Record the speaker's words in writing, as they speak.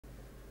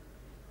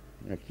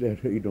Actually, I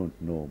really don't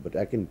know, but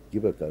I can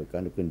give a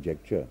kind of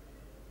conjecture.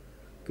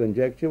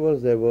 Conjecture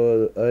was there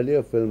were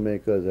earlier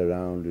filmmakers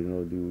around,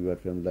 you had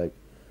films like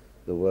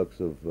the works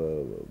of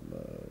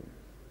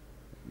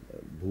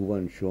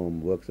Bhuvan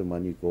Shome, works of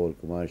Kaul,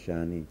 Kumar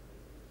Shahani,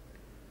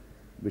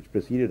 which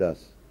preceded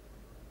us,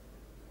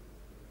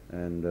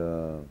 and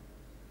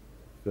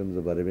films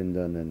of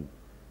Arivindan and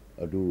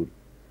Adoor.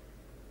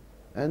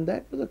 And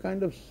that was a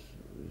kind of,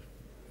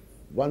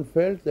 one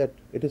felt that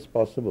it is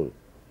possible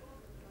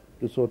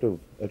to sort of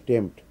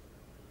attempt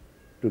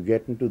to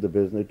get into the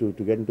business, to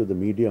get into the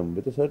medium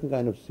with a certain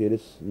kind of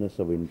seriousness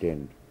of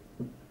intent.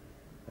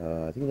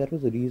 I think that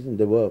was the reason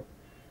there were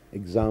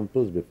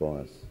examples before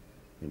us,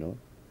 you know.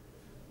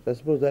 So I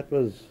suppose that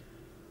was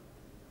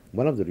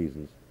one of the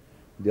reasons.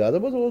 The other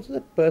was also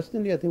that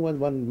personally, I think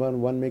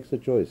one makes a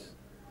choice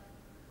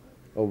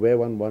of where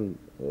one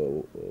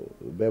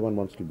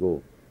wants to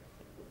go.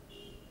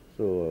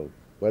 So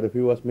quite a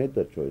few of us made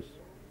that choice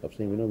of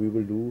saying, we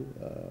will do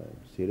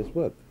serious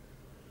work.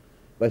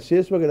 By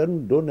serious work, I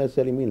don't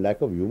necessarily mean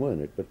lack of humor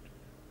in it, but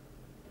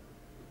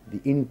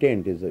the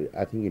intent is,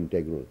 I think,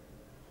 integral.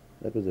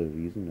 That was the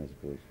reason, I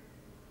suppose.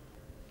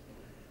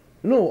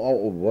 No,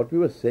 what we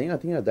were saying, I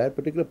think, at that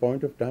particular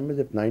point of time is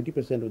if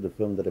 90% of the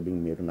films that are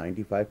being made, or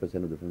 95%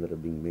 of the films that are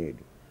being made,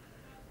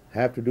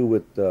 have to do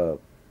with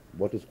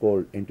what is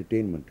called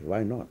entertainment,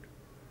 why not?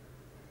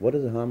 What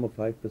is the harm of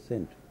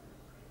 5%?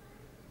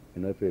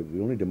 If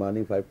we're only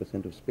demanding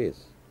 5% of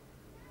space,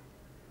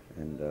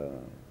 and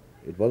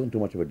it wasn't too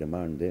much of a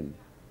demand then.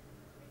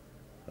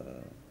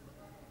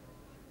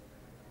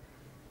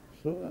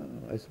 So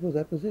I suppose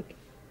that was it.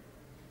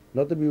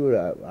 Not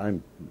that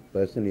I'm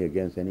personally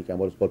against any kind of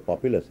what is called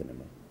popular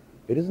cinema.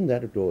 It isn't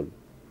that at all.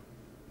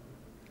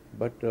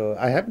 But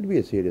I happen to be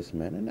a serious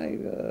man, and I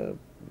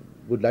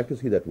would like to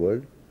see that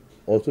world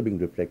also being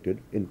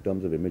reflected in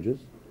terms of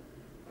images.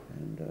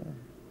 And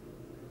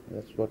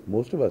that's what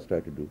most of us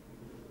try to do.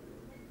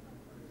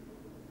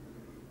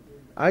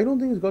 I don't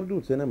think it's got to do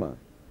with cinema,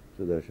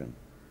 Sudarshan.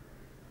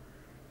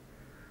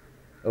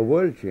 A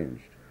world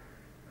changed.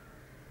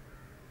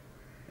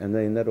 And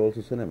then in that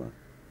also cinema.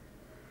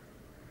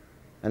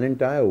 An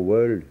entire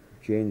world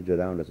changed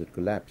around us. It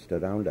collapsed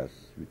around us.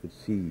 We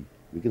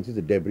can see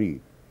the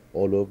debris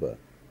all over.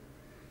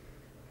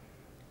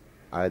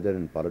 Either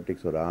in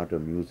politics or art or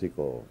music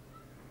or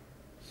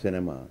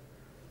cinema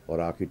or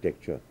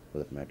architecture, for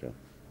that matter.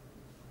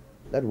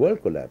 That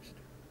world collapsed,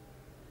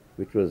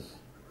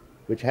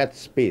 which had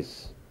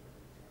space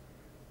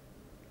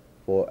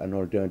for an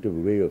alternative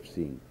way of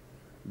seeing.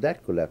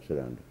 That collapsed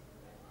around it.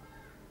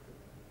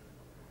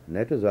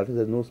 Net result is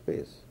there's no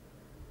space.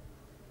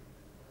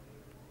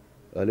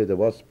 Earlier there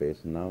was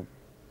space, now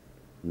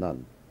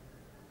none.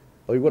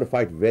 Or you've got to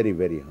fight very,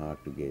 very hard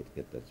to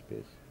get that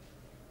space.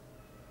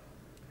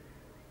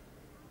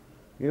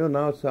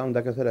 Now it sounds,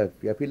 like I said,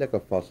 I feel like a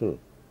fossil.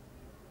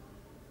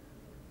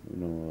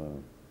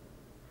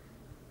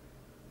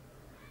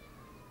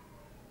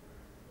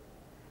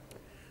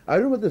 I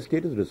don't know whether the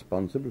state is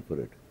responsible for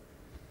it,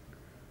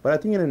 but I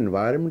think an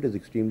environment is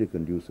extremely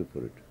conducive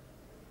for it.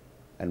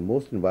 And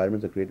most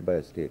environments are created by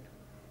a state.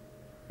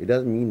 It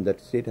doesn't mean that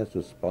state has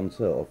to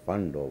sponsor or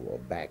fund or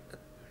back.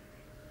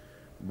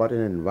 But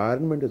an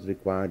environment is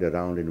required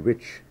around in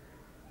which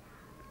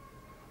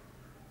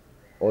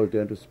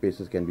alternative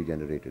spaces can be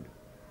generated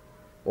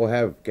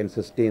or can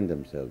sustain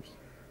themselves.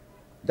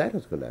 That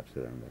has collapsed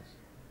around us.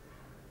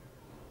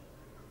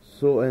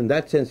 So in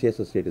that sense, yes,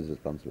 the state is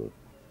responsible.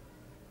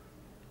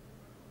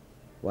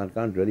 One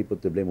can't really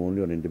put the blame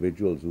only on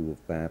individuals who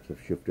perhaps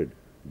have shifted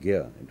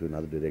gear into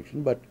another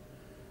direction, but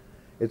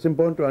it's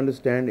important to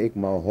understand a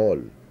mahal,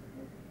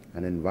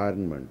 an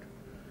environment,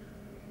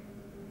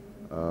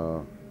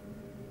 a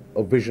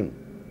vision.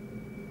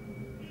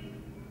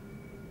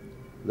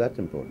 That's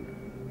important,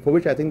 for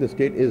which I think the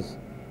state is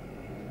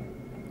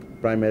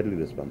primarily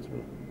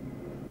responsible.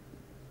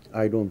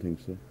 I don't think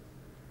so.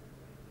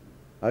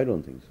 I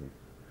don't think so.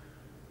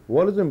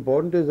 What is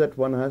important is that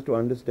one has to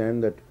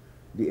understand that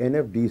the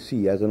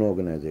NFDC as an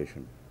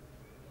organization,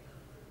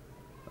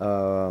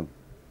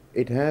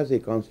 it has a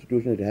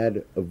constitution, it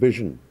had a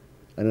vision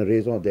and a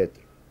raison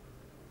d'etre.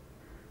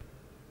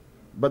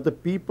 But the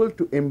people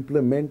to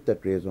implement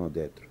that raison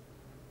d'etre,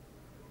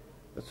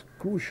 that's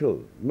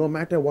crucial. No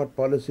matter what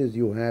policies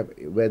you have,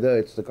 whether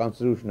it's the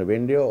Constitution of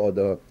India or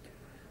the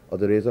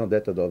raison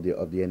d'etre of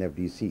the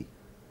NFDC,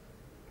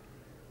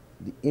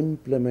 the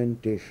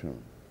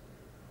implementation,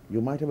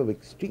 you might have an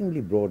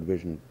extremely broad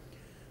vision,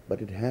 but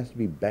it has to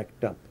be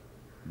backed up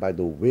by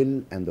the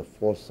will and the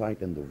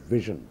foresight and the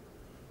vision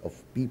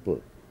of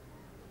people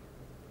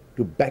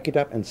to back it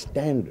up and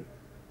stand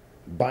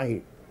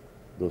by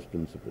those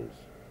principles.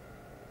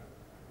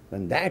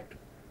 When that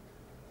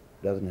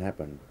doesn't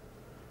happen,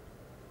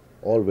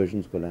 all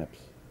visions collapse.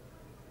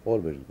 All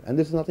visions. And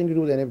this has nothing to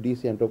do with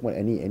NFDC. I'm talking about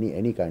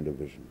any kind of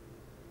vision.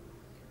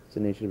 It's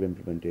the nature of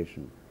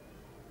implementation.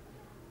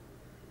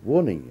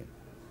 Warning.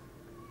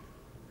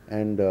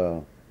 And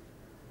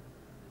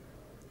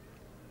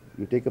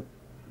you take the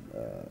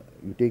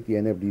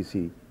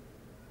NFDC.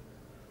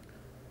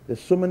 There's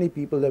so many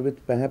people there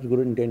with perhaps good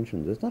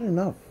intentions. It's not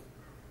enough.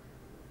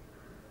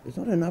 It's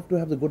not enough to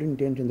have the good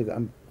intention.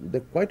 There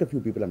are quite a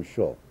few people, I'm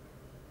sure.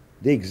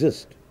 They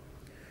exist.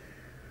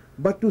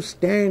 But to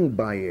stand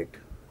by it,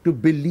 to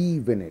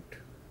believe in it,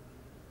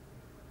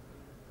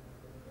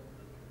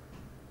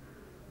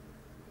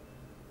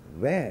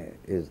 where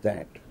is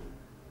that?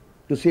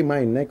 To see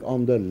my neck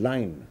on the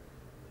line.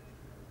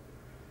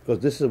 Because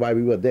this is why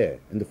we were there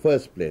in the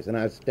first place, and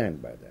I stand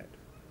by that.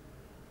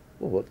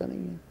 Oh, hota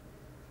nahi hai.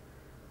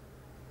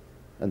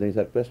 And then you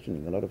start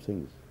questioning a lot of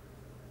things.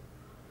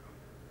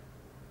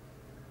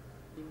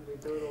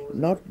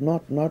 Not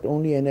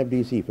only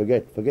NFDC,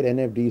 forget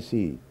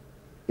NFDC.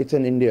 It's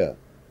an India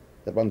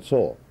that one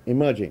saw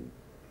emerging,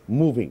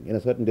 moving in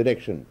a certain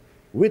direction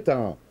with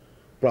our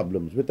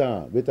problems, with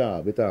our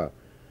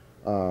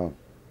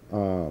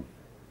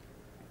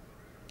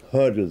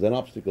hurdles and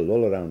obstacles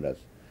all around us.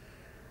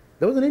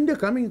 There was an India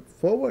coming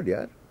forward,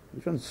 yeah,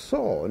 which one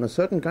saw in a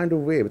certain kind of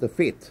way with a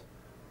faith.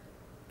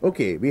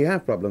 Okay, we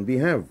have problems, we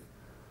have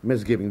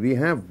misgivings, we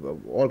have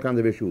all kinds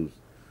of issues,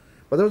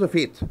 but there was a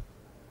faith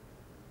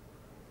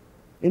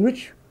in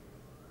which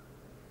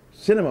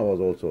cinema was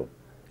also.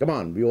 Come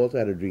on, we also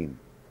had a dream.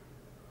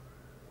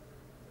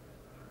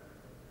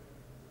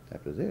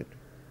 That was it.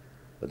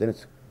 But then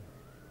it's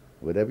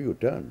wherever you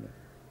turn,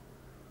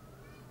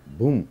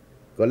 boom,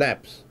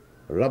 collapse,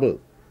 rubble.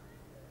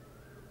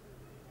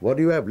 What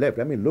do you have left?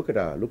 I mean, look at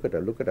us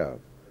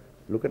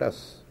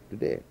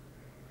today.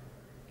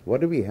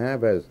 What do we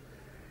have as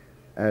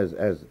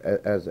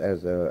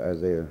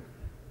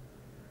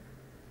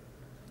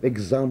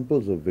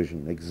examples of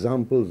vision,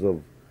 examples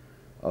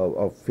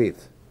of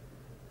faith?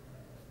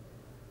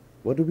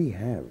 What do we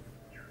have?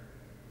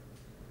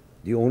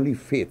 The only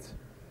faith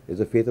is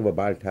the faith of a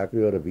Bal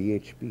Thackeray or a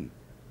VHP.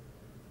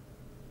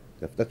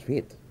 That's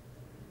faith.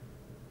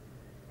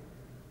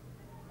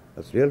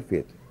 That's real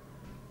faith.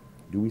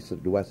 Do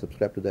I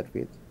subscribe to that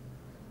faith?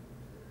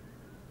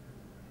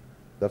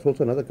 That's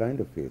also another kind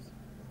of faith.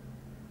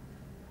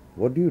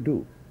 What do you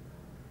do?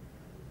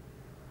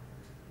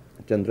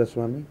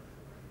 Chandraswami,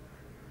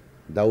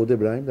 Dawood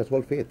Ibrahim, that's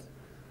all faith.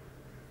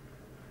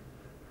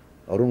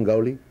 Arun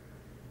Gowli.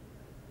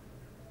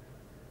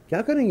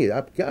 क्या करेंगे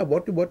आप? क्या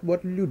what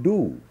will you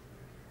do?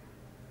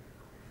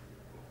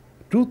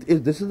 Truth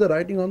is, this is the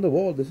writing on the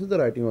wall, this is the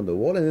writing on the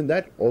wall, and in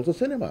that also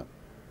cinema.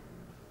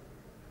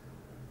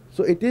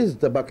 So it is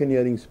the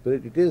buccaneering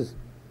spirit, it is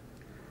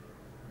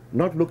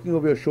not looking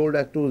over your shoulder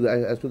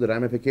as to the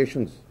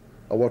ramifications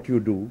of what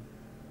you do,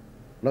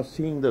 not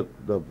seeing the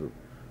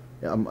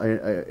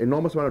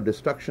enormous amount of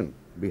destruction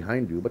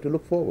behind you, but to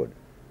look forward.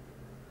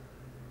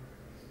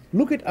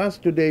 Look at us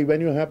today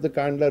when you have the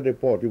Kandla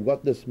report. You've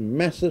got this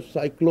massive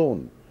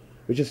cyclone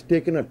which has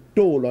taken a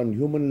toll on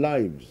human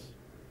lives.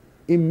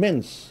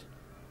 Immense.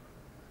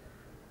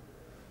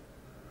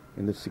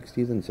 In the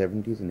 60s and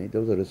 70s and 80s,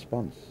 there was a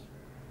response.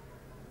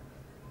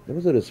 There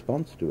was a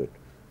response to it.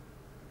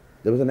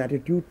 There was an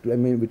attitude, there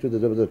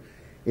was an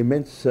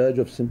immense surge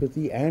of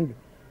sympathy, and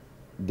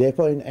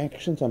therefore in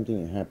action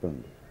something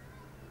happened.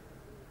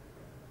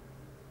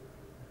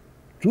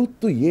 Truth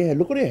to ye hai.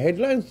 Look at your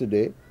headlines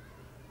today.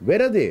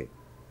 Where are they?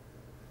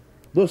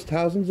 Those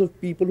thousands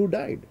of people who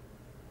died.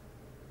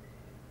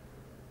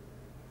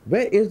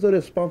 Where is the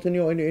response in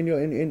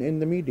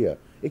the media,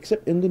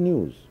 except in the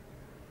news?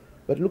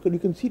 But look, you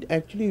can see it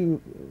actually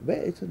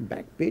where it's in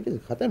back pages.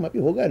 Khatam abhi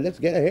hoga. Let's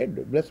get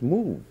ahead. Let's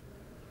move.